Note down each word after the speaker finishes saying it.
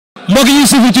mbokk yi ñuy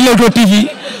suivre ci Leewtoo TV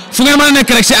fu ngeen mën a nekk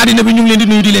rek si àddina bi ñu ngi leen di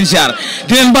nuyu di leen siyaar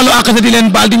di leen balu àq di leen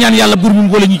baal di ñaan yàlla buur bi mu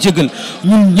boole ñu jéggal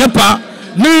ñun ñëpp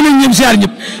nuyu nañ ñëpp siyaar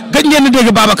ñëpp gëj ngeen di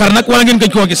dégg Babacar nag wala ngeen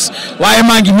gëj koo gis waaye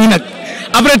maa ngi nii nag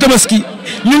après Tabaski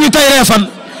ñu ngi tay Réfane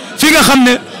fi nga xam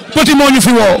ne Petit moo ñu fi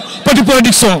woo Petit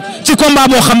production ci combat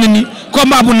boo xam ne nii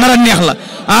combat bu nar a neex la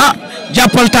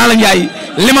jàppal Talla Ndiaye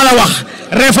li ma la wax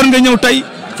Réfane nga ñëw tey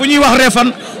fu ñuy wax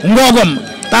Réfane ngoogom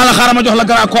Talla xaaral ma jox la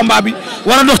grand combat bi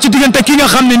war a dox ci diggante ki nga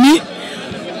xam ne nii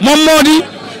moom moo di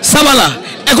Sabala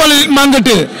école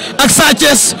Mangate ak Sa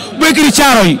Thiès bu écrit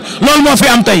caaro yi loolu moo fi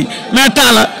am tey mais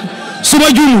Talla su ma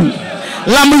juumul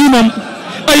lamb yi moom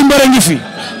ay mbër a ngi fi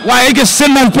waaye gis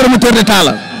seen moom promoteur de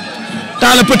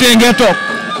Talla Petit ngeen toog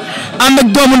ànd ak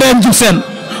doomu ndeyam jub seen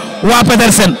waa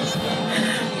Petersen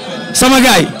sama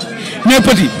gaay mais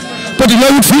Petit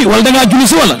loo wut fii wala da ngaa julli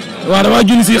si wala. waaw damaa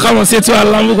julli si xam nga seet si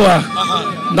wàllu lamb quoi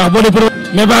ndax boo dee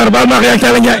mais baal maa ko yaa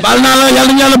Talla Ndiaye. baal naa la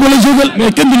yàlla na yàlla boole jógal.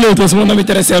 mais kenn du Leewtoo su ma namee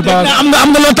tere seel baal. am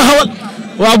nga loo taxawal.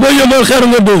 waaw boo yóbboo xeeru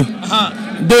nga dóor.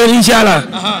 déwén incha allah.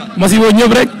 ma si woo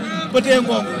ñëpp rek.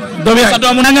 doom yaa sa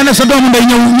doomu na nga def sa doomu ndey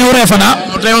ñëw Réfane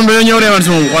tey moom dañoo ñëw Réfane si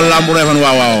moom wala lambu Réfane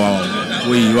waaw.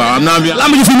 oui waaw am naa ambiance.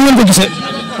 lamb ji fii ni ngeen ko gisee.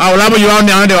 waaw lamb ji waaw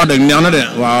neex na de wax dëgg neex na de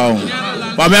waaw.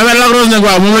 waaw mais Ameth Lac Rose nag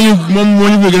waaw moom moo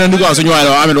ñu bëgg di ko wax suñu waay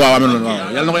la waaw Ameth waaw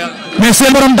yàlla na ko yàlla. mais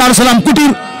seen borom Daaru Salaam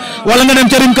Couture wala nga dem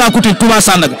ca Rimka Couture Touba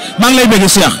Sandaga maa ngi lay bëgg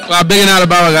Cheikh. waaw bëgg naa la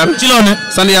Babacar. ci loo ne.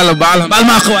 sant yàlla baal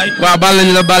ma àq waay. waaw baal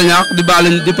nañu la baal ñaax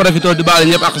di profité di baal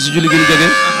ñëpp ak si julli gi ñu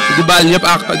jógee di baal ñëpp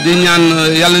ak di ñaan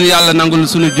yàlla na yàlla nangul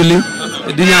suñu julli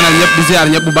di ñaanal ñëpp di ziar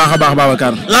ñëpp bu baax a baax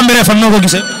Babacar. lambi Réfane noo ko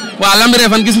gisee. waaw lambi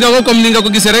Réfane gis nga ko comme ni nga ko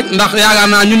gisee rek ndax yaakaar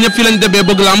naa ñun ñëpp fi lañ debee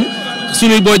bëgg lamb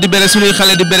suñuy booy di bere suñuy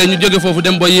xale di bere ñu jóge foofu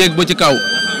dem ba yéeg ba ci kaw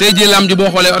tey jii lamb ji boo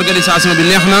xoolee organisation bi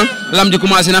neex na lamb ji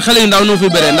commencé na xale yu ndaw noo fi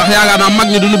bere ndax yaakaar naa mag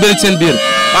ñi duñu bere ci seen biir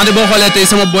wante boo xoolee tey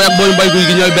sama booy ak booy mbay guy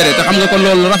gi ñooy bere te xam nga kon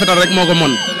loolu rafetal rek moo ko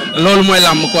mën loolu mooy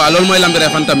lamb quoi loolu mooy lambi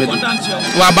Réfane tamit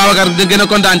waaw Babacar di gën a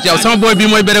kontaan ci yow sama booy bi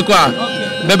mooy bere quoi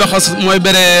bébé xos mooy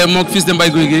bere mook fils de mbay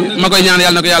guy gi ma koy ñaan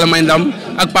yàlla na ko yàlla may ndam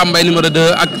ak Pam Mbay numéro 2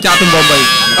 ak Caatu Mbombay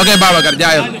ok Babacar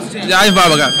jaayef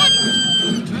Babacar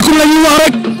kum la ñuy wax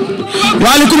rek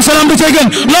waaleykum salaam du cee gën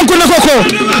lonku na ko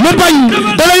mu bañ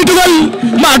da lay dugal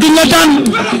mbaa duñ la daan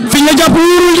fiñ la jàpp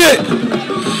wóorul de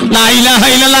laa ilaha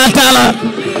illallah taala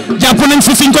jàpp nañ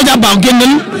fiñ ko jàpp baax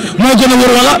génnal moo gën a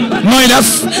wër wala nooy def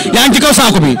yaa ngi ci kaw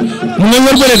saako bi mu ngi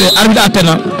wër bële de arbitre atte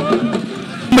na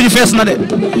mbañu fees na de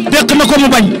tekk na ko mu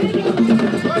bañ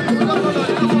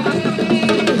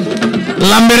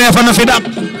lambi Réfane fi dab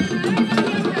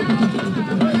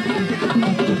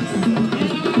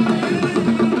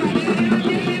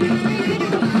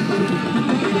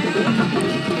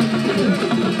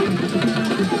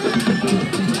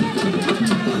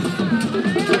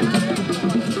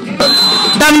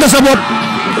daan nga sa bopp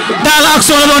Talla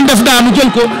action la doon def daanu jël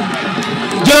ko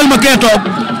jëlal ma kee toog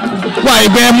waaye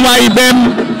beem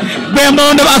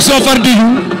doon def action far diju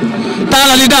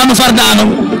Talla di daanu far daanu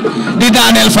di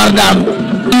daaneel far daanu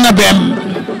na beem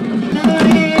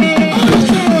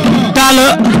Talla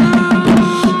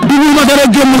dugul ma dara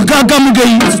gémm Gamou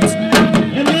Gueye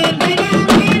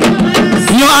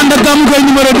ñoo ànd ak Gamou Gueye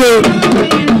numéro 2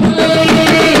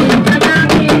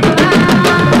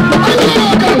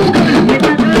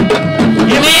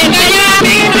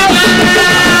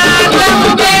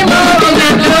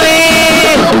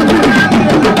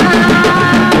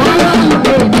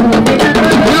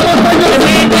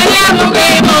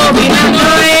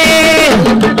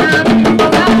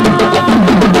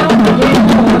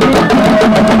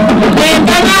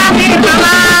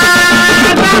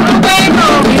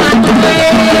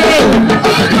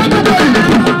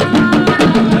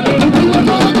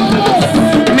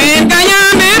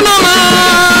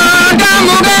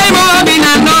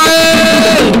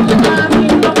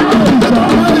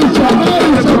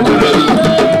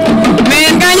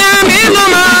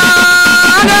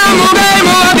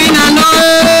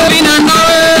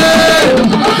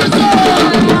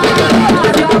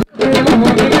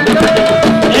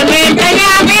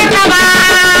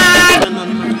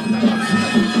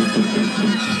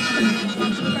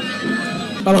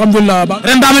 alhamdulilah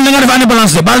ren daa mel ni nga def année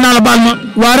balance de baal naa la baal ma.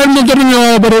 waaw ren moom jotuñu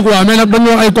ñoo bëri quoi mais nag dañu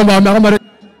wax ay combat mais xam nga rek.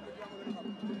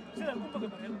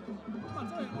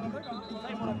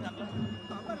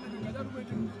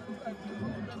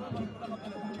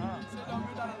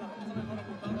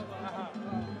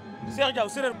 Cheikh Diaw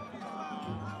séeréer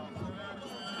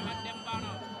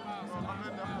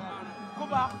ku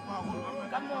baax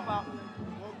kan moo baax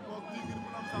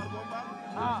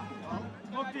ah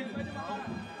moo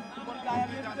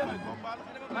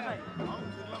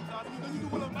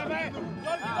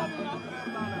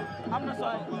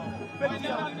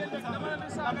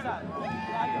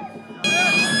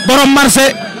borom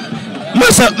marché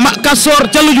Kastoor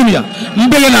ca lu juniya mu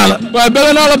bëgg naa la. waaw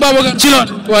bëgg naa la Babacar. ci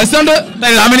loolu. waaw sant.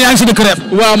 tey daa mel ni yaa ngi si dëkk Réf.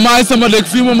 waaw maa ngi sama dëkk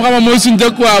fii moom xam nga mooy suñu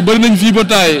dëkk quoi bëri nañ fii ba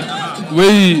taay.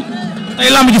 oui. tey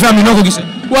lamb ji fi am ni noo ko gisee.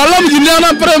 waaw lamb ji neex na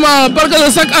vraiment parce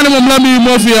que chaque année moom lamb yi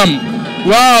moo fi am.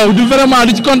 waaw di vraiment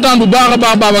di ci kontaan bu baax a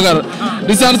baax Babacar.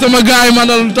 di sant sama gars yi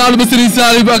man taalibe Serigne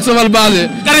Saliou ak Safal Basé.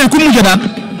 carrière ku mujj daan.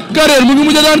 carrière mu ngi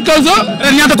mujj daan Kalso.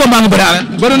 ren ñaata combat nga bëri arène.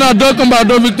 bëri naa 2 combats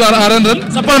 2 victoires arène ren.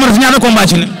 sa palmarès ñaata combat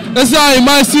ci ne. instant yi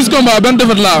maa ngi 6 combats benn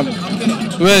défaite laa am.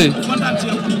 oui.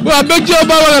 waaw bëgg ci yow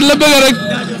Babacar la bëgg rek.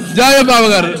 jaayee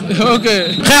Babacar ok.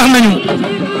 xeex nañu.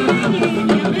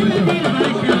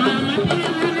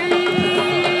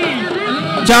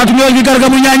 caatu ñool gi Garga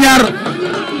bu ñaañaar.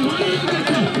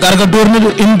 Garga door na lu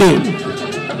inde.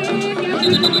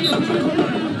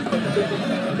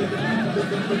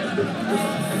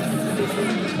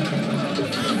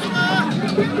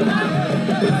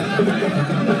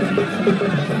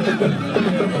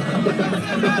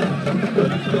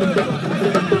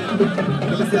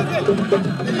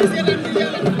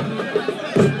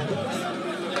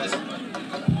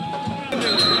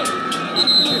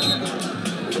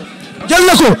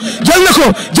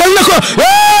 jël na ko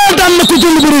daan na ko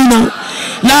jël bu rëy na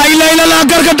laa ilaaha illallaah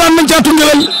Garga daan nañ caatu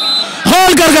ngewel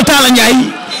xool Garga Talla Ndiaye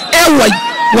way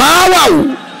waaw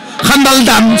xandal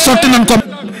daan sotti nañ ko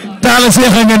Talla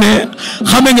Seex nga ne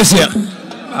xame nga Seex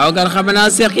waaw gar xame naa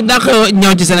Seex ki dàq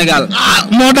ñëw ci Sénégal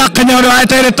moo dàq ñëw de waaye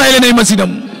tey de tay le nay machine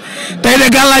am tey de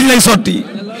gàllaaj lay sotti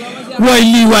waay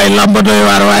lii waay lamba doy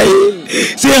waar waay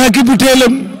Seex ak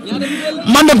butéelam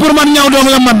man de pour man ñaw doong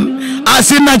la man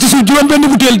seen naa ci suuf juróom benn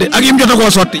butéel de ak yim jot a koo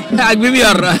sotti ak bi mu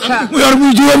yor mu yor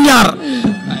muy juróom ñaar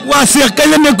waa Seex kañ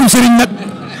la nekkul sëriñ nag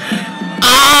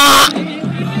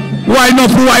waay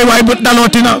nopp waay bët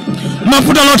dalooti na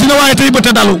waaye tey bët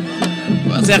a dalu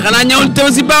Seex xanaa ñëw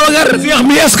tabaski Babacar Seex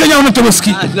mi est-ce que ñëw na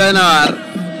tabaski doy na waar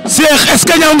Seex est-ce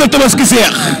que ñëw nga tabaski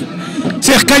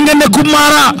Seex kañ nga nekkul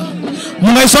maara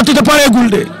mu ngay sotti te pareegul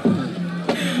de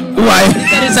waay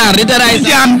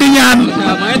di ñaan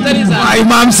waay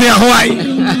maam Seex waay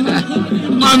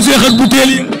maam Seex ak butéel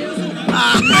yi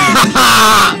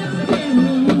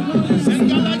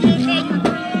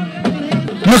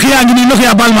Nokia ngi nii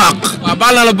Nokia baal ma àq. waaw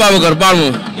baal naa la Babacar baal ma.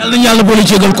 yàlla nañu yàlla boole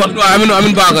jégal kon. waaw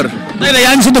amiin Babacar. tey de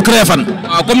yaa ngi si dëkk Réfane.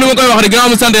 waaw comme ni ma koy wax rek ginnaaw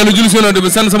ma sant yàlla julli si yonent bi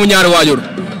sant sama ñaari waajur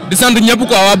di sant ñëpp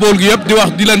quoi waa Bawol gi yëpp di wax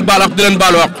di leen baal ak di leen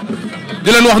baalu ak di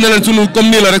leen wax ne leen sunu comme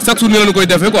nii la rek chaque jour nii la ñu koy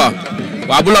defee quoi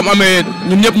waaw bu la am amee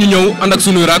ñun ñëpp ñu ñëw ànd ak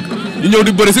sunuy rak ñu ñëw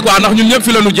di bëri si quoi ndax ñun ñëpp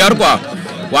fi la ñu jaar quoi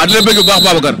waaw di la bëgg bu baax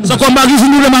Babacar. sa combat gi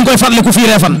suñu maa ngi koy fàttaliku fii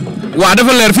Réfane. waaw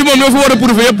dafa leer fii moom ñoo fi war a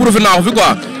prouver yëpp prouver naa ko fi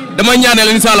quoi damay ñaaneel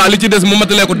inshallah li ci des mu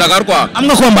matalee ko Dakar quoi. am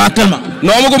nga combat actuellement.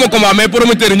 non amaguma combat mais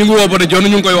promoteur yi ñu ngi woo ba de joon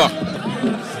ñu ngi koy wax.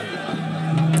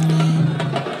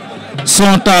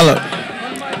 son Talla.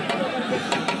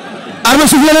 arme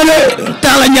suuf la ne de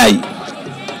Talla Ndiaye.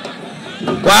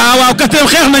 waaw quatrième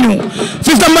xeex nañu.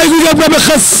 fils de Mbaye Gouye Bébé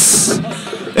xës.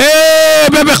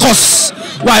 Bébé xos.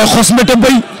 waaye xos mbete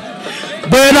béy.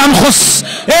 béy daan xos.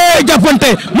 jàppante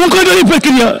mu ngi koy doon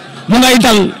hypercule ya mu ngay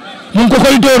dal mu ngi ko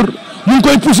koy dóor. mu ngi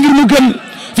koy pousse ngir mu gën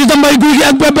fils de Mbaye Gouye Gui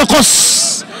ak Bébé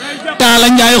xos Talla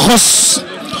Ndiaye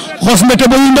xos mbete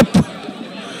ba yu ndëpp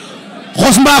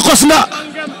xos mbaa xos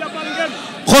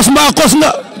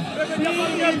nga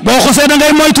boo xosee da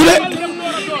ngay moytu de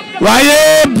waaye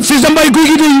fils de Mbaye Gouye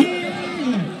Gui di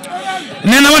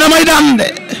nee na ma damay daan de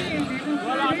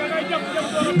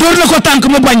door na ko tànk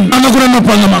mu bañ. ana ko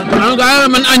noppal nga ma.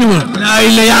 man añu ma. ay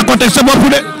yaa ko teg sa bopp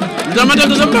de. dama teg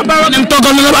sa bopp Babacar. nem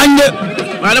toggal na la añ de.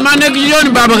 waaw damaa nekk ci yoon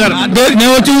Babacar.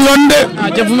 neewoo ci yoon de.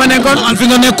 ca fu ma nekkoon. an fi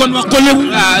nga nekkoon wax ko lébu.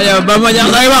 yow ba ma jax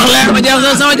ngay wax leer. ma jax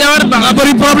sama jabar ba. nga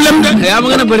bëri problème de. yaa ma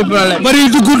gën a bëri problème. bëri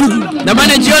dugg. dama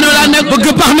ne ci yoon wi laa nekk. bëgg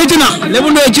pax ni jinax. lébu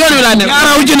ndoo ci yoon wi laa nekk.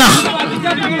 yaaraw jinax.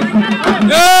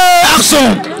 action.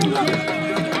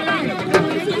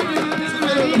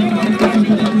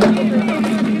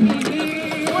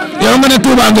 yow nga ne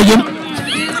Touba nga jëm.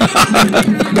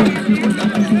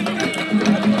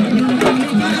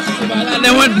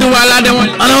 Touba laa demoon.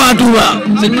 ana waa Touba.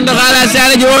 sëñ Mountakha laa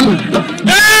saare ji woon.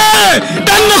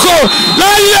 daan na ko.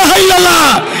 laa ilaaha illallah.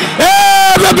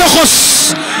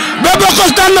 Bébé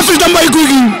xos daan na fils de Mbaye Gouye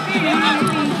Gui.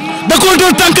 da koo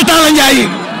doon tànk Talla Ndiaye.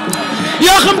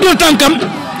 yaa xam doon tànkam.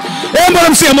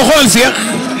 mborom Seex ma xool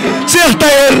Seex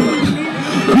tailleur.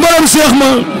 mborom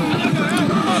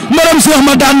Seex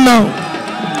ma daan na.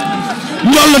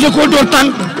 ñool la da koo doon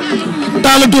tànk.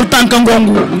 Talla doon tànk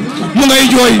ngongu. mu ngay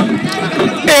jooy.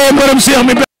 borom Cheikh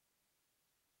mi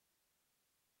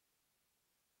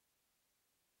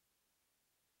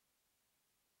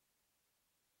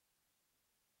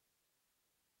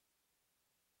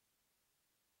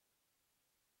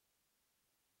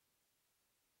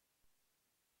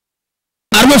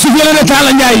arme suuf la ne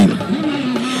Talla Ndiaye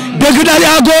dégg daal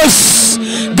à gauche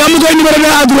Gamou Gueye numéro 2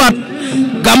 à droite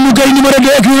Gamou Gueye numéro 2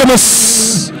 écurie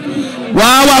Rebeuss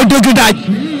waaw dégg daaj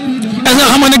est-ce que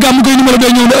xam nga ne Gamou Gueye numéro 2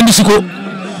 ñëw na andi si ko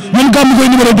ñun Gamou Gueye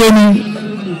numéro 2 nii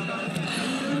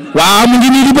waaw mu ngi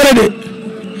nii di bëre de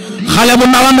xale bu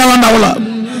ndaw la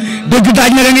dégg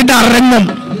daaj na ngi daar rek moom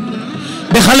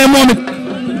de xale moom it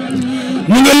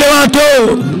mu ngi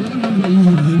lewaatoo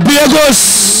pied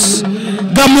gauche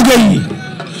Gamou Gueye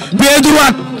pied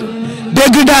droite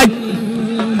dégg daaj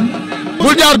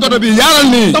bul jaar côté bi yaaral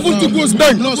nii. daful ci góos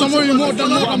dégg non sama yi moo dal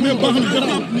moo am mais baax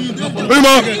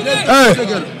na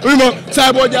uy ma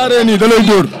saa boo jaaree nii da lay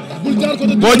dóor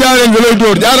boo jaaree nii da lay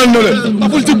dóor jaaral na le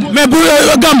daful ci mais bu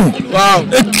Gamou waaw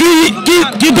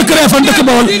kii dëkk Réfane dëkk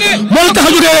Bawol moo la tax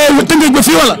a jógee Tëngéej ba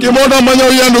fii wala kii moo tax ma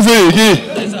ñëw yendu fii kii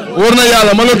wóor na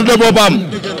yàlla ma la tudde boppam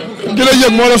ki la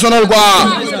yëg moo la sonal quoi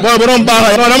booy borom baax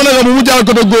a dama ne bu jaar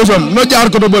côté góosam no jaar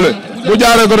côté bële bu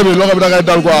jaaree côté bi loxo bi da ngay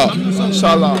dal quoi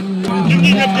inshallah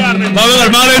Babacar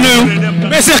maa ngi lay nuyu.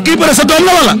 mais Cheikh kii bëre sa doom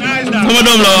la wala. sama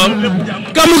doom la waaw.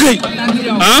 Gamou Gueye.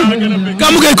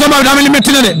 Gamou Gueye combat bi daa mel ni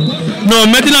métti na de. non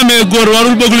métti na mais góor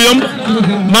warul bëgg lu yomb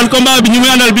man combat bi ñu muy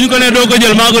àndal bi ñu ko nee doo ko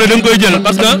jël maa ko ne da nga koy jël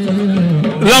parce que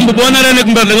lamb boo naree nekk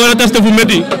mbër da nga war a testé fu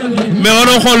métti mais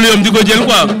waroo xool lu yomb di ko jël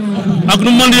quoi ak nu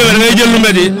mu mën di yëwee da ngay jël lu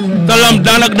métti te lamb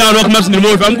daanaka daan wax match ni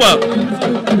moo fi am quoi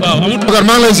waaw amul. Babacar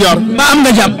maa ngi lay ziar. ba am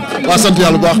nga jàpp. waaw sant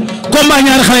yàlla bu baax. combat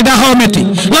ñaari xale daa xaw a métti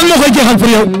lan moo koy jeexal pour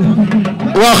yow.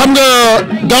 waaw xam nga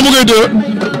Gamou Gueye 2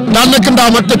 daan nekk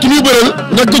ndaama te ki muy bëreel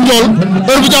nekk njool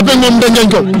heure bu jàppee moom ndengeñ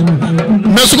ko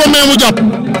mais su ko mee mu jàpp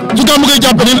su Gamou Gueye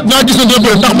jàppee ni naa gis ne dina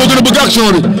bëre ndax moo gën a bëgg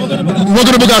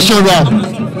action bi waaw.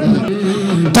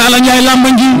 Talla Ndiaye lamba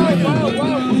ngi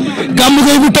Gamou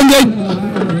Gueye bu Tëngéej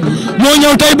moo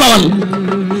ñëw tey Bawal.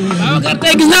 waaw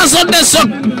tey gis naa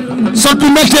sot bu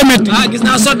méttee métti. gis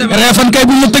naa sot de. Réfane kay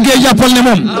bu ñu la tëggee jàppal ne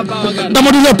moom.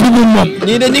 dama du lépp moom.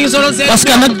 ñii de ñu ngi sonal seen. parce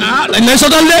que nag dañ lay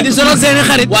sotal de. di sonal seen i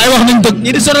xarit. waaye wax nañ dëgg.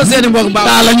 ñii di sonal seen i mbokk baax.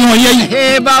 Talla ñoo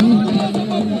yey. baax.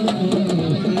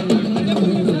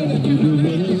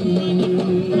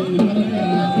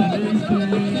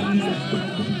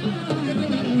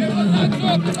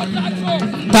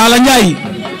 Talla Ndiaye.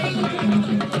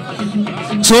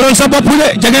 sóoral sa bopp de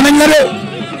jege nañ la de.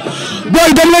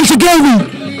 booy dem leen ci géew bi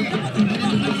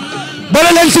bala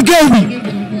leen ci géew bi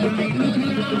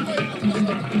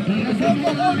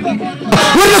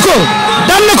war na ko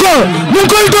daan na ko mu ngi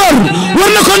koy door war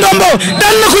na ko ndombo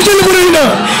daan na ko jël bu rëy na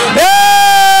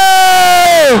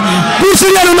pour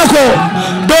signaler na ko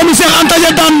doomi Cheikh Anta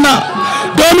Dia daan na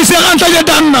doomi Cheikh Anta Dia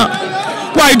daan na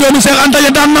waaye doomi Cheikh Anta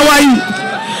Dia daan na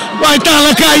waay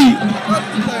Talla kaay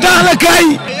kaay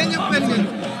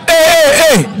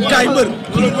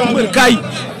mbër kaay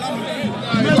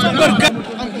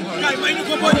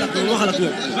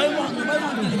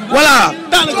voilà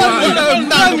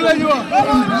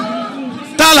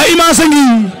Talla immense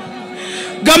ngi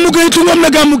Gamou Gueye tungom na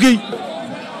Gamou Gueye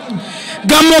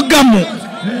Gamou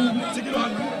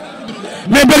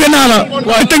mais bëgg naa la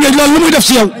waaye Tëngéej loolu lu muy def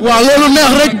ci yow. waaw loolu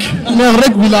neex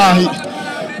rek billaahi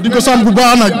di ko sant bu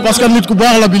baax nag parce que nit ku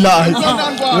baax la billaahi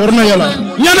war na yàlla.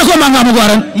 ñaata combat nga am ko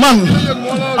ren. man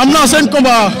am naa 5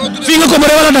 combats. fii nga ko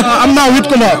bëre wala Dakar. am naa 8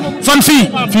 combats. fan fii.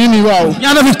 fii nii waaw.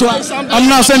 ñaata victoire. am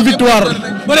naa 5 victoire.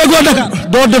 bëree goo Dakar.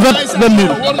 2 défaites benn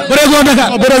nul. bëree goo Dakar.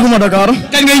 bëree gu ma Dakar.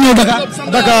 kañ ngay ñëw Dakar.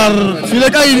 Dakar fii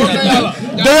rek ay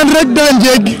déwén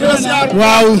jéeg.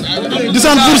 waaw di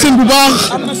sant Boursine bu baax.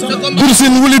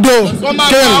 Boursine wuli doo.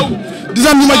 Keel di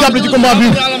sant ñi ma jàppale ci combat bi.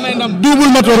 double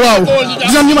moteur waaw.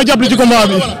 di sant ñi ma jàppale ci combat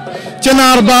bi.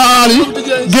 Cenaar Ba Ali.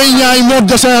 Guèye Ñaay Modou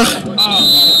Jasseex.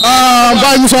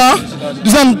 Baye Moussa. di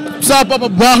sant sa papa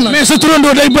bu baax na. mais sa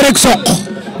turandoo day bëreeg soq.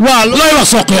 waaw looy wax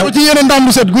soq yow. ci yeneen ndam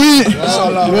bu set guy.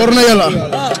 wóor na yàlla.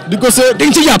 di ko se di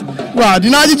nga ci jàpp. waaw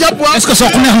dinaa ci jàpp waaw. est-ce que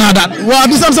soq neex naa daal. waaw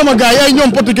di sant sama gars yi ay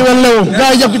ñoom potu ki wel lewo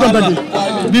gars yi jàpp ci contact bi.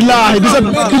 billaahi di sant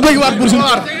di bëgg waat pour suñu.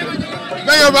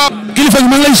 kilifa gi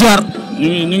maa ngi lay ziar.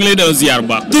 ñu ngi lay delloo ziar bu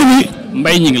baax. tur bi.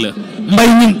 Mbaye ñing la. Mbaye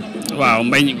ñing. waaw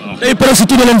Mbaye ñing waaw. tey presque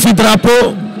tuddee leen fii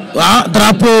drapeau.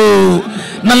 drapeau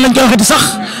nan lañ koy waxati sax.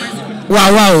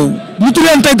 waaw ñu tuddee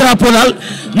leen tey drapeau daal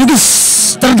ñu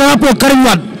gis drapeau Karim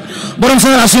Wade borom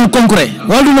génération concret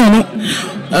wala du noonu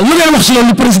lu ngeen wax ci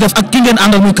loolu président ak ki ngeen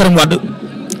àndal muy Karim Wade.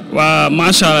 waa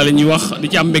macha allah la ñuy wax di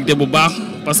ci am mbégte bu baax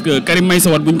parce que Karim Meïssa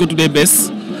Wade bu ñu ko tuddee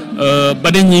bés ba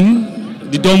de ñin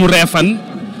di doomu Réfane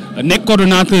nekk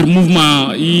coordonnateur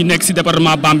mouvement yi nekk si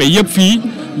département Bambey yëpp fii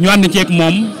ñu ànd ceeg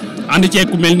moom ànd ceeg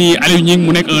ku mel ni Aliou Ñing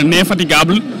mu nekk un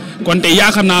infatigable kon tey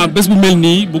yaakaar naa bés bu mel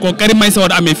nii bu ko Karim Meïssa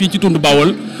Wade amee fii ci tund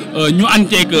Bawol ñu ànd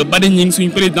ceeg Bada Ñing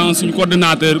suñu président suñu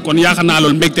coordonnateur kon yaakaar naa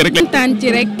loolu mbégte rek. kontaan ci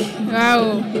rek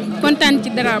waaw kontaan ci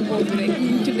drapeau bi rek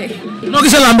ñu tuddee. noo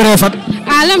gisee lamb Réfane.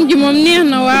 lam ji moom neex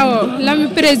na waaw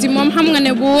lamb Prési moom xam nga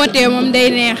ne bu wootee moom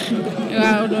day neex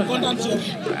waaw loolu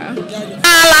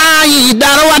ala yi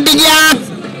dara waddi jaag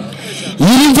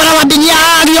yirim fara waddi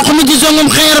jaag yoxumi ci songum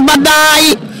xeer ba daay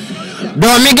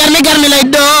doomi garmi lay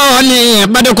dooni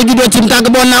ba de ko juddoo cim tàgg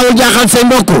boo naawul jaaxal say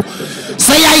mbokk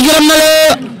sa yaay gërëm na la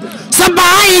sa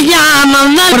baay ñaanal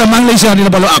na maa ngi lay ziar di la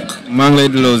balu ak. maa ngi lay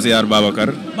delloo ziar Babacar.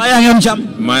 maa yaa ngi am jàmm.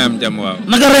 maa ngi am jàmm waaw.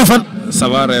 naka Réfane. ça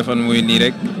va Réfane muy nii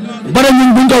rek. Bada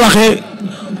Ñing buñ ko waxee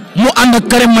mu ànd ak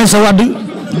Karim Meïssa Wade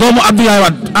doomu Abdoulaye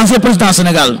Wade ancien président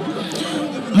Sénégal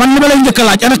man li ma lay njëkk a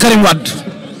laaj ana Karim Wade.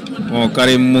 bon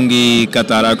Karim mu ngi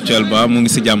Qatar actuellement mu ngi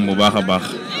si jàmm bu baax a baax.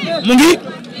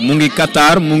 mu ngi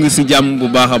Qatar mu ngi si jàmm bu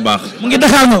baax a baax. mu ngi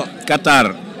Dakar nga.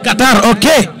 Qatar ok.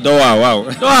 Doha waaw.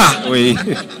 Doha oui.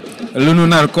 lu nu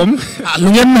nar comme. lu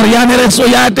ngeen nar yaa ne rek soo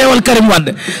yaa teewal Karim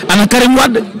Wade ana Karim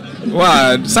Wade.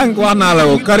 waaw sànq wax naa la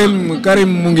ko Karim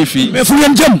mu ngi fii. mais fu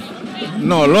ngeen jëm.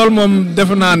 non loolu moom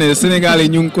defe naa ne Sénégal yi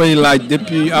ñu ngi koy laaj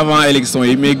depuis avant élection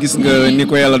yi mais gis nga ni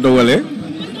ko yàlla dogalee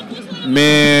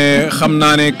mais xam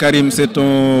naa ne Karim c'est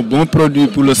un bon produit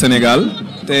pour le Sénégal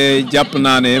te jàpp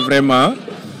naa ne vraiment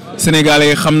Sénégalais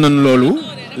yi xam nañ loolu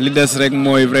li des rek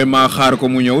mooy vraiment xaar ko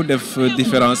mu ñëw def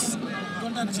différence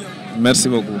merci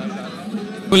beaucoup.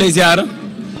 bu lay ziar.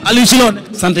 Aliou si loon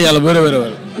sant yàlla bu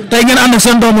wér. tey ngeen ànd ak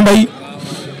seen doomu ndey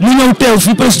mu ñëw teew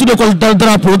fii presque tuddee ko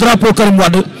drapeau Karim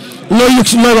Wade looy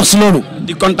wax si loolu.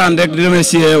 di kontaan rek di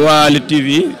remercier waa Lutte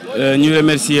TV ñu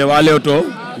remercier waa Leewtoo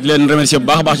di leen remercier bu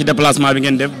baax a baax ci déplacement bi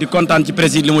ngeen def di kontaan ci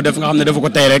président li mu def nga xam ne dafa ko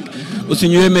tey rek aussi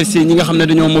ñu remercier ñi nga xam ne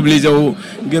dañoo mobiliser wu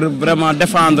ngir vraiment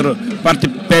défendre parti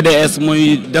PDS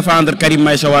muy défendre Karim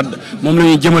Meïssa Wade moom la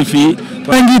ñuy jëmal fii.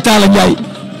 maa ngi Talla Ndiaye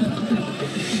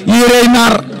yérey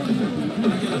naar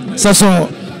sa son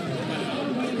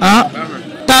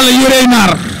Talla yérey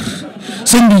naar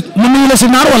sëñ bi mën nañu la si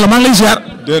naar wala maa ngi lay ziar.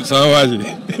 déet sama waa ji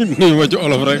nuyu ma ci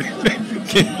olof rek.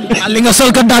 li nga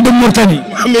sol kat daa dem Mourtani.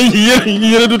 mais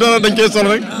yére du dara dañ koy sol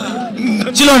rek.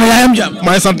 ci loolu yaa am jàmm.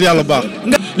 maa ngi sant yàlla bu baax.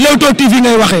 Leewtoo TV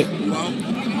ngay waxee.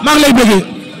 maa ngi lay bëggee.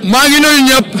 maa ngi nuyu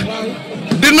ñëpp.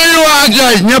 di nuyu waa ak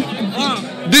yaay ñëpp.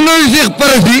 di nuyu Cheikh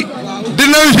Prési. di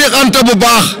nuyu Cheikh Anta bu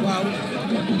baax.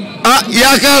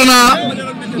 yaakaar naa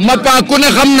Mappa ku ne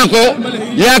xam na ko.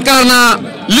 yaakaar naa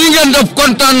lii ngeen def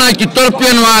kontaan naa ci trop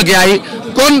yéen waa ak yaay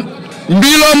kon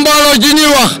mbooloo ji ñuy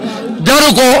wax jaru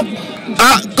ko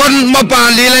kon Mappa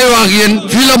lii lay wax ak yéen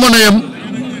fii la mën a yem.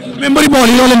 mais mbëri Bawol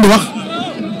yi loo leen di wax.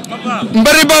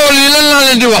 mbëri Bawol yi lan laa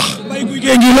leen di wax.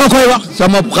 géej gi loo koy wax.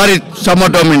 sama xarit sama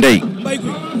doomi ndey.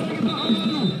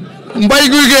 mbay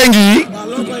guy gee ngi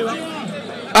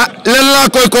leen laa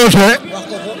koy conseillé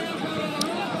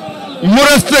mu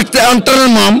respecté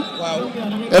entraînement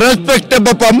respecté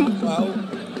boppam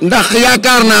ndax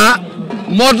yaakaar naa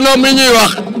Modou Lo mi ñuy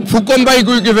wax fu ko mbay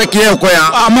guy gi fekk yeew ko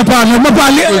yaa. Mappa li Mappa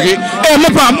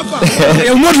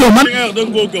yow Modou Lo man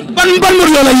ban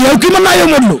Modou Lo la yeew kii mën naa yeew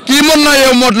Modou Lo. kii mën naa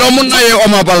yeew Modou Lo mën naa yeew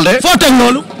Ama Baldé. foo teg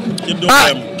loolu.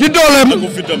 ci dooleem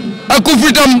ak ku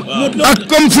fitam ak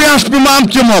confiance bi ma am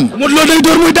ci moom. Modou Lo day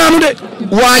door muy daanu de.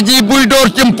 waa ji buy door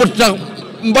ci mput sax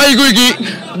mbay guy gi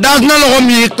daas na loxoom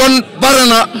yi kon pare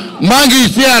na maa ngi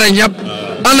siyaare ñëpp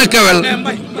ana kewel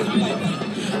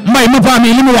mbay Mappa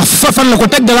mi li mu wax fan la ko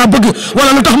teg da laa bëgg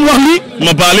wala lu tax mu wax lii.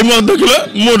 Mappa li mu wax dëgg la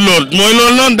Modou Lo mooy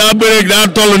loolu noonu daa bëreeg daa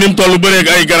toll ni mu toll bëreeg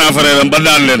ay grand frère am ba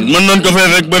daan leen mën nañ ko fee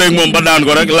rek bëreeg moom ba daan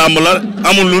ko rek làmb la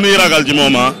amul lu ñuy ragal ci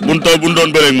moom buñ doon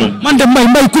bëreeg moom. man de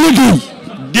mbay ku la déey.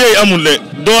 déey amul de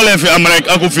doole fi am rek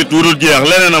aku fit wurul jeex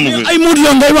leneen amu fi. ay Modou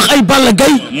Lo ngay wax ay Balla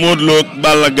Gaye. Modou Lo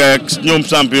Balla Gaye ak ñoom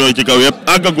champion yi ci kaw yëpp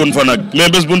àggagun fa nag mais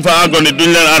bés buñ fa àggoon it duñ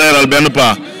leen areeral benn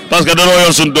pas parce que danoo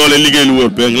yor suñ doole liggéey lu wóor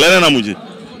peeg leneen amu ci.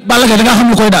 Balla Gaye da nga xam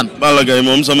lu koy daan. Balla Gaye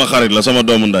moom sama xarit la sama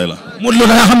doomu nday la. Modou Lo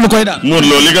da nga xam lu koy daan. Modou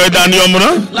Lo li koy daan yomb na.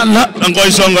 lan la da nga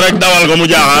koy song rek dawal ko mu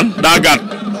jaaxaan daa gàtt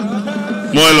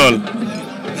mooy lool.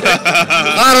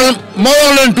 xaaral ma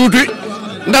wax leen tuuti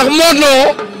ndax Modou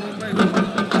Lo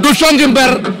du songi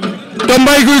mber te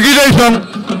mbay guy gi day song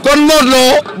kon Modou Lo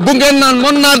bu ngeen naan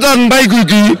mën naa daan mbay guy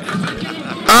gi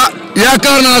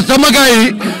yaakaar naa sama gars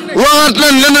yi waxaat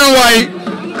leen leneen waay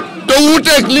te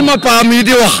wuuteeg li ma paam yi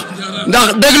di wax ndax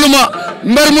déglu ma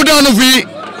mber mu daanu fii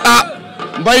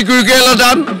mbay guy gee la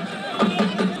daan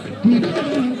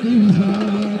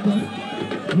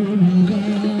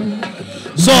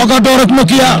sooga door ak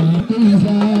Nokia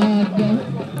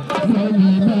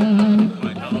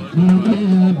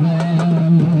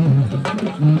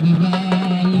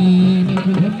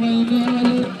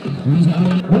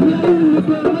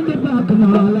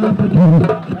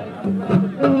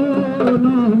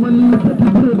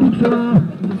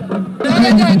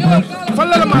fan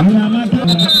la maam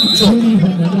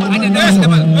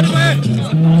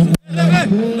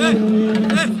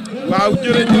waaw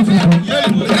jërëjëf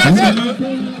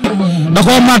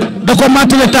da ko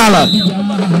matale Talla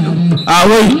ah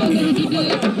oui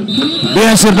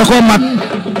bien sûr da ko mat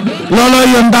looloo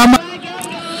yoon daa mat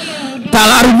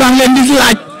Talla arbitre baa ngi leen di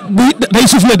laaj bu day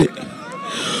soufflé de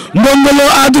Ndongo Lo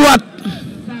à droite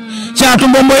Thiatou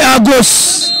Mbomboy à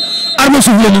gauche arbitre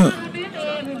soufflé na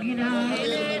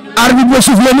arbitre ba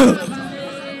soufflé na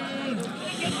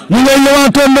ñu ngay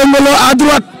lewaatoo Ndongo Lo à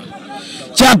droite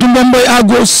Thiatou Mbomboy à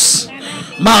gauche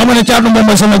maa xam ne Thiatou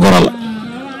Mbomboy sama goro la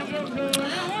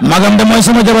magam de mooy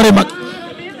sama jabari mag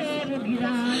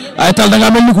ay Tall da nga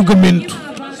mel ni ku gëmmentu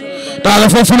Talla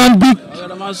foofu naan biig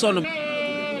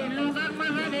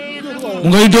mu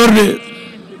ngay door de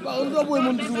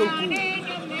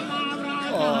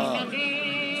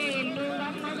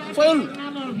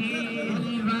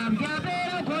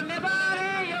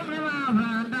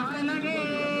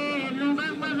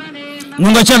mu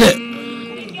nga ca de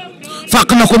fàq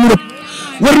na ko mu rëpp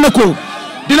war na ko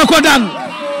dina ko daan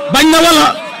bañ na wala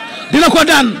dina ko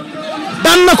daan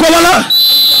na ko wala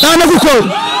daanagu ko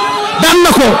daan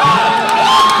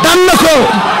na ko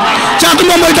Thiatou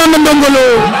Mbomboy daan na Ndongo Lo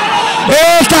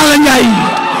Talla Ndiaye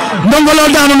Ndongo Lo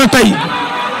daanu na tey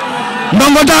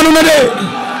Ndongo daanu na de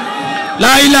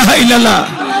la ilaha illallah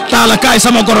Talla kaay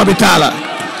sama goro bi Talla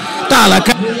kaay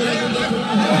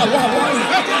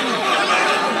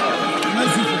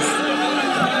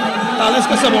Talla est-ce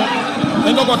que c'est bon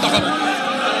dañ ko taxal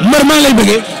mbër maa ngi lay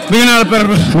bëggee bëgg naa la père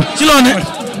ci loo ne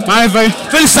maa ngi fay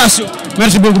félicitations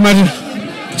merci beaucoup merci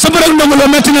sa bëreeg Ndongo Lo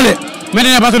metti na de metti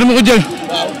na parce que dama ko jël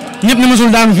ñëpp ne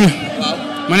mosul daanu fii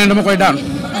ma ne dama koy daan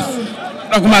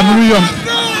ak ma mënul yomb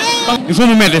il faut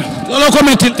mu metti looloo ko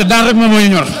metti te daan rek moom moo ñu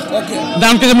ñor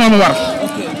daan kese moo ma war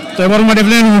te waruma def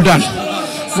leneen lu daan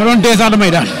ma doon dee sax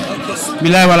damay daan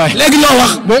bilaay walaay léegi loo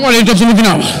wax boo xoolee toog sama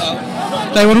ginnaaw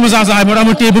tey waruma sax moo tax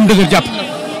ma téye ba mu dëgër jàpp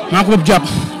maa ko bëgg jàpp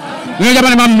li nga jàpp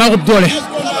ne maa ko doole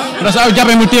ndax saa yu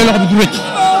jàppee mu téye loxo bi du rëcc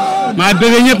maa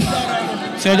bëggee ñëpp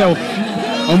Cheikh Diaw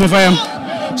aw ma fayam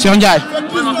Cheikh Ndiaye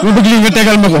ma bëgg lii nga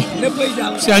tegal ma ko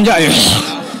Cheikh Ndiaye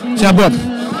Cheikh Bob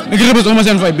léegi rëbës aw ma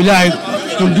seen fay bilaay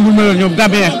ñoom dugub ma ñoom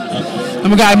Gambien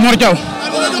sama gars yi Mor Thiaw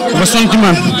ba sonn ci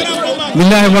man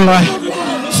bilaay wallaay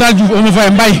Sall Diouf aw ma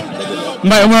fayam Mbaye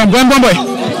aw ma fayam Boy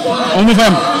aw ma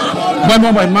fayam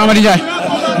Boy Mamadi Ndiaye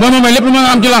Boy lépp lu ma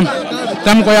nga am ci lam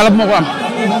tam ko yàlla bu ma ko am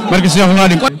barke Cheikh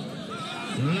Khadim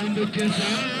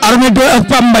Armée 2 ak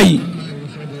Pape Mbaye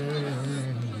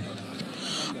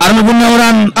Armée bu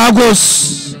Newraan à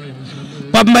gauche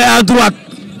Pape Mbaye à droite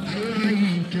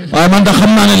waaye man da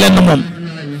xam naa ne lenn moom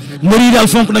mbër yi daal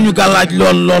fonk nañu gàllaaj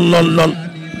lool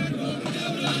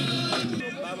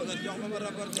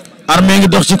Armée ngi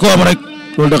dox ci kawam rek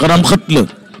loolu da xanaa xët la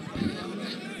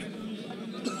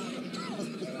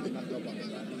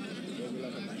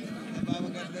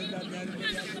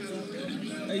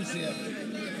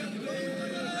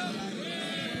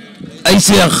ay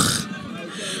seex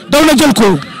daw na jël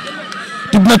ko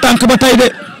tib na tànk ba tay de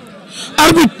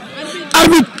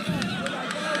arbitre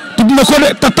tib na ko de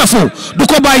tatafu du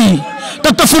ko bàyyi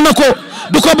tatafu na ko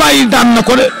du ko bàyyi daan na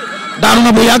ko de daanu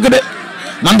na bu yàgg de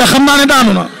man de xam naa ne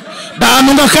daanu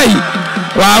nga kay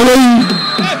waaw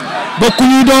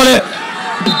bokkuñu doole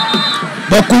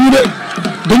bokkuñu de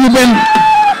dañu benn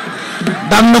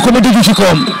daan na ko ba dëgg ci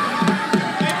kawam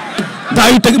taa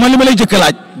yu tëgg man li ma lay jëkk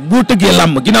laaj boo tëggee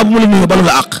làmb ginnaaw bu ma la nuyoo balu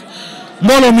la àq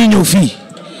mbooloo mi ñëw fii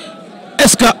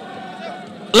est-ce que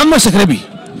lan mooy secret bi.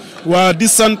 waa di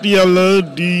sant yàlla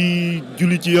di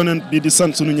julli ci yonent bi di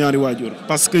sant sunu ñaari waajur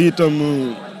parce que itam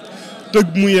tëgg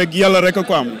mu yegg yàlla rek a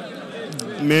ko am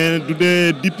mais du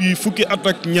dee depuis fukki at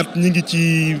ak ñett ñi ngi ci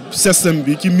système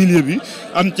bi ci milieu bi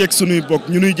am ceeg sunuy bokk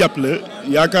ñu nuy jàppale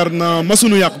yaakaar naa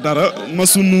masunu yàq dara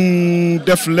masunu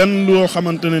def len loo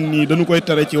xamante ne nii dañu koy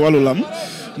tere ci wàllu lam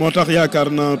moo tax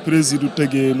yaakaar naa président du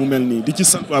tëggee mu mel nii di ci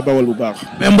sant waa Bawol bu baax.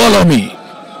 mais mbooloo mi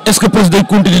est-ce que président day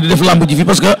continuer di def lamb ji fii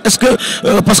parce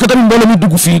que tamit mbooloo mi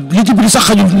dugg fii li ci biir sax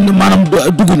xajul maanaam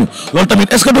dugguñu loolu tamit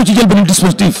est-ce que doo ci jël benn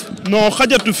dispositif. non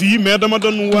xajatu fii mais dama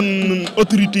doon wan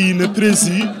autorité yi ne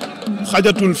président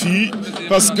xajatul fii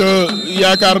parce que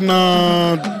yaakaar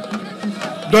naa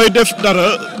dooy def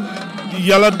dara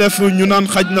yàlla def ñu naan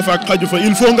xaj na fa ak xaju fa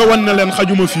il faut nga wan ne leen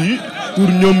xajuma fii. pour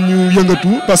ñoom ñu yëngatu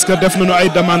parce que def nañu ay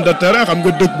demande de terrain xam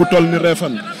nga dëkk bu toll ni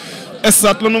Réfane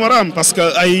stade la nu war a am parce que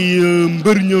ay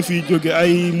mbër ñoo fiy jóge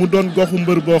ay mu doon goxu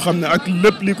mbër boo xam ne ak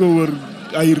lépp li ko wër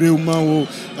ay réew maawo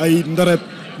ay ndareb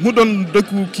mu doon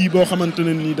dëkku kii boo xamante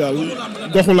ne nii daal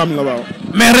goxu lam la waaw.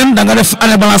 mais ren da nga def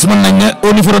année balance mën nañ ne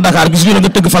au niveau de Dakar gis ñu la nga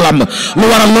tëgg fa làmb lu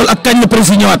waral lool ak kañ la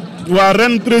Prési ñëwaat. waa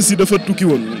ren Prési dafa tukki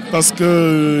woon parce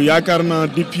que yaakaar naa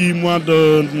depuis mois de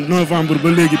novembre ba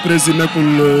léegi Prési nekkul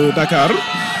Dakar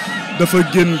dafa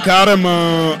génn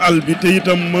carrément àll bi te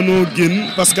itam mënoo génn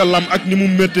parce que lam ak ni mu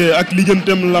méttee ak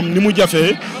lijjanteem lam ni mu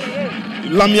jafee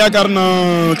lam yaakaar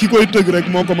naa ki koy tëgg rek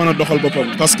moo ko mën a doxal boppam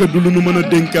parce que du lu nu mën a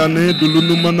dénkaane du lu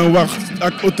nu mën a wax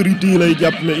ak autorité yi lay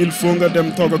jàppale il faut nga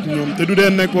dem toog ak ñoom te du dee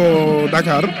nekkoo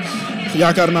Dakar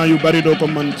yaakaar naa yu bari doo ko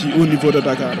man ci au niveau de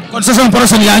Dakar. kon saison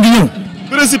prochaine yaa ngi ñëw.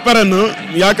 Prési pare na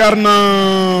yaakaar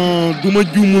naa du ma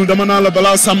juumul dama naa la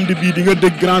balaa samedi bii di nga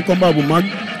dégg grand combat bu mag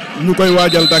ñu koy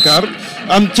waajal Dakar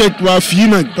am ceeg waa fii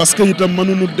nag parce que itam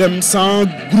mënuñu dem sans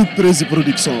groupe Prési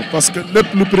production parce que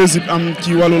lépp lu Prési am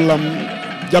ci wàllu lam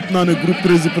jàpp naa ne groupe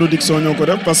Prési production ñoo ko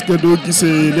def parce que doo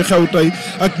gisee li xew tey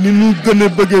ak ni ñu gën a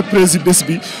bëggee Prési bés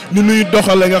bi ni ñuy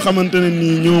doxale nga xamante ne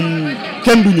nii ñoom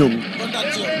kenn du ñoom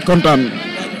kontaan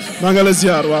maa nga la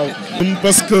ziar waaw.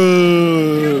 parce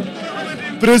que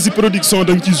Prési production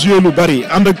da nga ci joué lu bari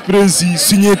ànd ak Prési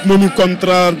signé ak moom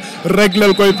contrat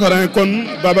réglel koy parrain kon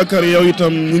Babacar yow itam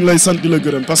ñu ngi lay sant di la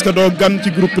gërëm parce que doo gan ci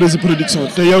groupe Prési production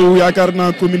te yow yaakaar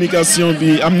naa communication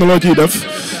bi am na loo ciy def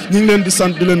ñu ngi leen di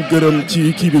sant di leen gërëm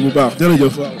ci kii bi bu baax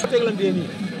jërëjëf waaw.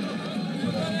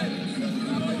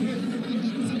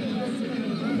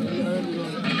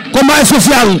 combat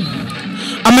social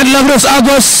Ahmed Lagros à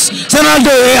gauche général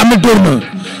de Ahmed door na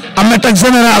Ahmed ak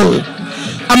général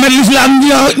Ahmed l'islam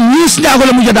ñiis njaago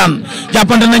la mujj daan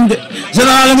jàppante nañ de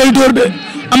général la ngay door de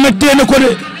Ahmed téye na ko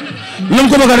de lu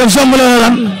ko bëgg a def song la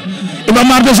lan Iba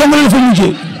Mar de song la fa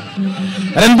mujjee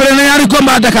ren bëre na ñaari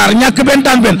combat Dakar ñàkk benn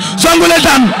daan benn song la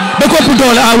daan da ko ëpp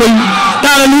doole ah way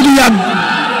taala lii du yàgg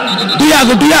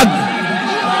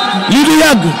lii du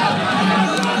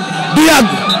yàgg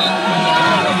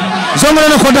song la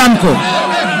na ko daan ko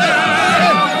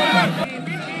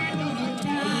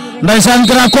ndaysaan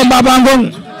grand combat ba ngong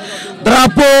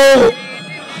drapeau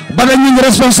Bada ñi ngi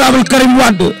responsable Karim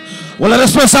Wade wala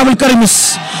responsable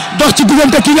Karimis dox ci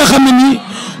diggante ki nga xam ne nii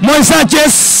mooy Sa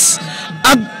Thiès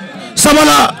ak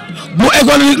Sabala bu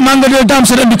école manga de Dame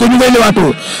Sène andi ko ñu ngay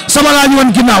lewaatoo Sabala ñu wan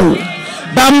ginnaaw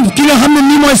Dame ki nga xam ne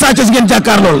nii mooy Sa Thiès ngeen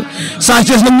jàkkaar lool Sa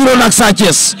Thiès nag niroo na ak Sa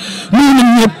Thiès nuyu nañ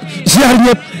ñëpp ziar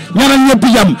ñëpp ñaanal ñëpp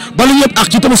jàmm balu ñëpp ak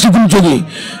ci tabaski bu ñu jógee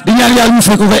di ñaan yàlla ñu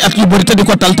fekk ko koy at yu bëri te di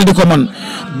ko tal te di ko man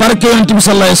barke yonent bi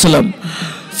sallallahu alayhi wasallam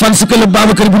fan si club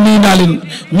Babacar bi nuyu naa leen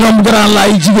ñoom grand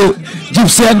laay jigéen Jib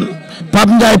Seen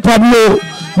Pape Ndiaye Pape Lo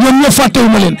ñoom ñëpp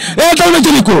fàttewuma leen daw na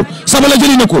jëli ko Sabala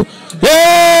jëli na ko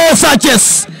Sa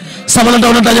Thiès Sabala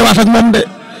daw na dajewaat ak moom de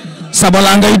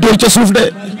Sabala ngay dóor ca suuf de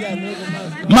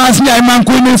Maas Ndiaye maa ngi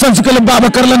koy nuyu fan si club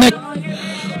Babacar la nekk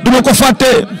duma ko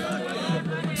fàtte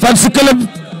fan si club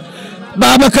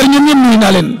Babacar ñoom ñëpp nuyu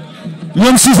naa leen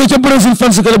ñoom Cissé ca Brésil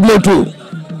fan si club Leewtoo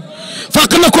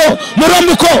fàq na ko mu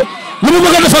romb ko lu mu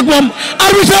bëgg a def ak moom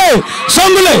arbitre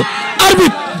songule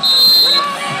arbitre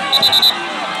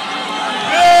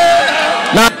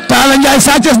la Talla Ndiaye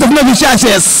Sa Thiès def na fi Sa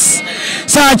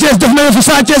Thiès def na fi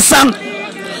Sa Thiès sànq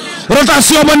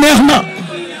rotation ba neex na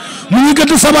mu ngi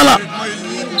gëdd Sabala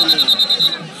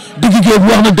digg géew bi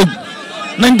wax na dëgg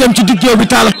nañ dem ci digg géew bi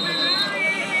Talla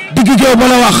digg géew ba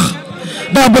la wax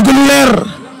daa bëgg lu leer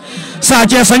Sa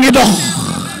Thiès a ngi dox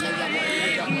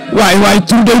waay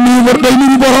tur day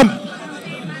nuyu borom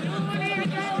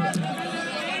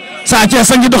Sa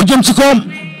Thiès a ngi dox jëm ci koom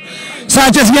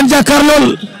Sa Thiès ngeen jàkkaar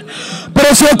lool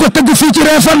Prési ko tëgg fii ci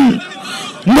Réfane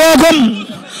Ngogom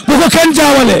bu ko kenn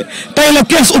jaawale tey la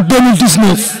 15 août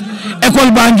 2019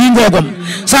 école baa ngi Ngogom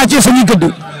Sa Thiès a ngi gëdd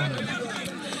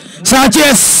Sa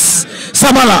Thiès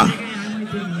Sabala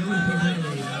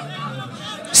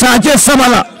Sa Thiès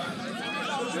Sabala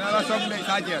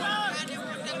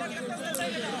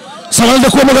Sabala da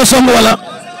koo bëgg a song wala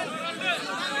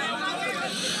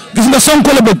gis nga song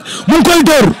ko la bëgg mu ngi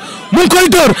koy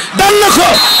dóor daan na ko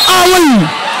awal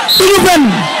duñu benn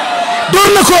dóor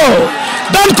na ko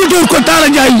daan ko dóor ko Talla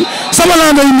Ndiaye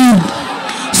Sabala ngay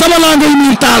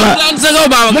miir Talla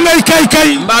mu ngay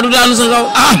kay mbaa du daanu sa kaw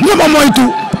nga ma moytu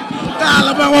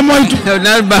Talla ba ma moytu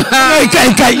ngay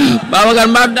kay Babacar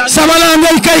mbaa du daanu Sabala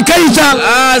ngay kay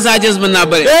Talla Sa Thiès mën naa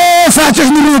bëri Sa Thiès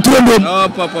ni mu turandoom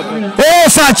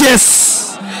Sa Thiès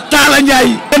Talla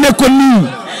Ndiaye nekkoon nii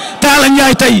Talla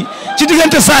Ndiaye tey ci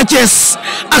diggante Sa Thiès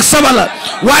ak Sabala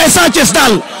waaye Sa Thiès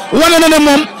daal wane na ne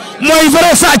moom mooy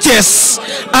vrai Sa Thiès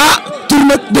tur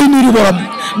nag day nuyu borom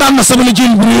daan na Sabala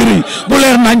jël bu réeri bu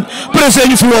leer nañ Prési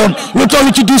ñu fi woon lu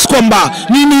toll ci 12 combats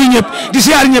ñuy nuyu ñëpp di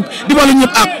siyaar ñëpp di balu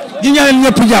ñëpp ak di ñaanal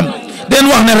ñëpp jàmm den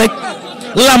wax ne rek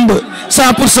lamb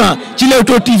 100% ci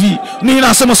Leewtoo TV nuyu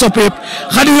naa sama soppe yëpp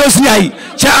Khady Weus Ndiaye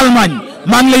ca Allemagne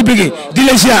maa ngi lay bëggee di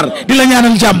la ziar di la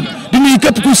ñaanal jàmm di nuyu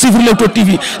képp ku suivre Leewtoo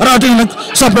TV rawatina nag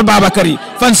soppe Babacar yi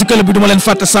fan si club bi du ma leen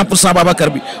fàtte 100% Babacar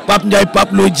bi Pape Ndiaye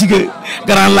Pape Lo Jige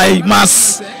Grand Lay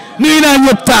Maas nuyu naa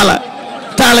ñëpp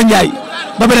Talla Ndiaye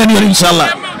ba beneen yoon incha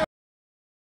allah.